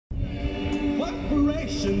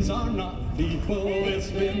corporations are not people.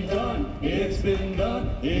 It's been done, it's been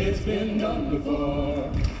done, it's been done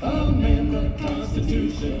before. Amend the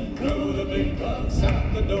Constitution, throw the big bucks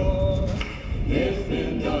out the door. It's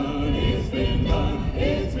been done, it's been done,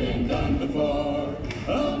 it's been done before.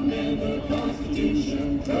 Amend the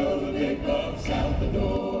Constitution, throw the big bucks out the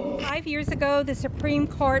door. 5 years ago, the Supreme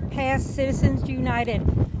Court passed Citizens United,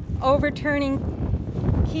 overturning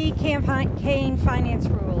key campaign finance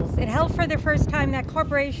rules. It held for the first time that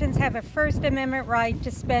corporations have a First Amendment right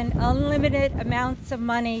to spend unlimited amounts of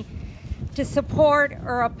money to support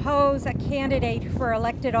or oppose a candidate for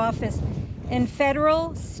elected office in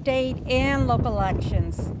federal, state, and local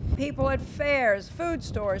elections. People at fairs, food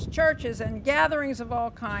stores, churches, and gatherings of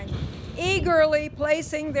all kinds eagerly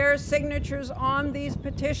placing their signatures on these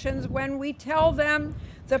petitions when we tell them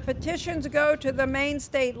the petitions go to the Maine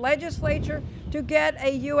state legislature to get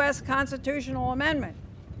a U.S. constitutional amendment.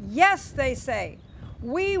 Yes, they say,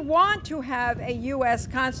 we want to have a U.S.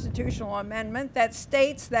 constitutional amendment that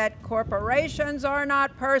states that corporations are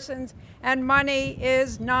not persons and money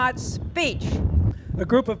is not speech. A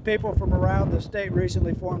group of people from around the state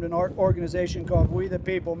recently formed an organization called We the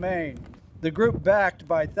People Maine. The group, backed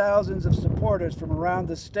by thousands of supporters from around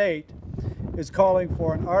the state, is calling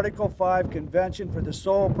for an Article 5 convention for the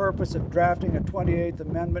sole purpose of drafting a 28th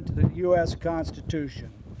Amendment to the U.S.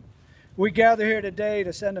 Constitution. We gather here today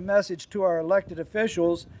to send a message to our elected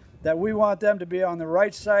officials that we want them to be on the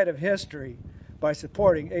right side of history by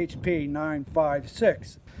supporting HB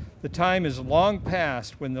 956. The time is long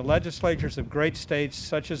past when the legislatures of great states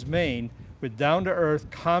such as Maine, with down-to-earth,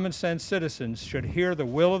 common-sense citizens, should hear the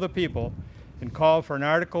will of the people and call for an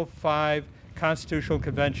Article 5 Constitutional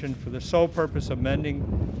Convention for the sole purpose of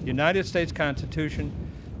amending the United States Constitution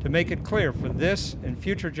to make it clear for this and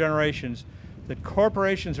future generations that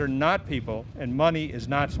corporations are not people and money is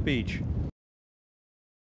not speech.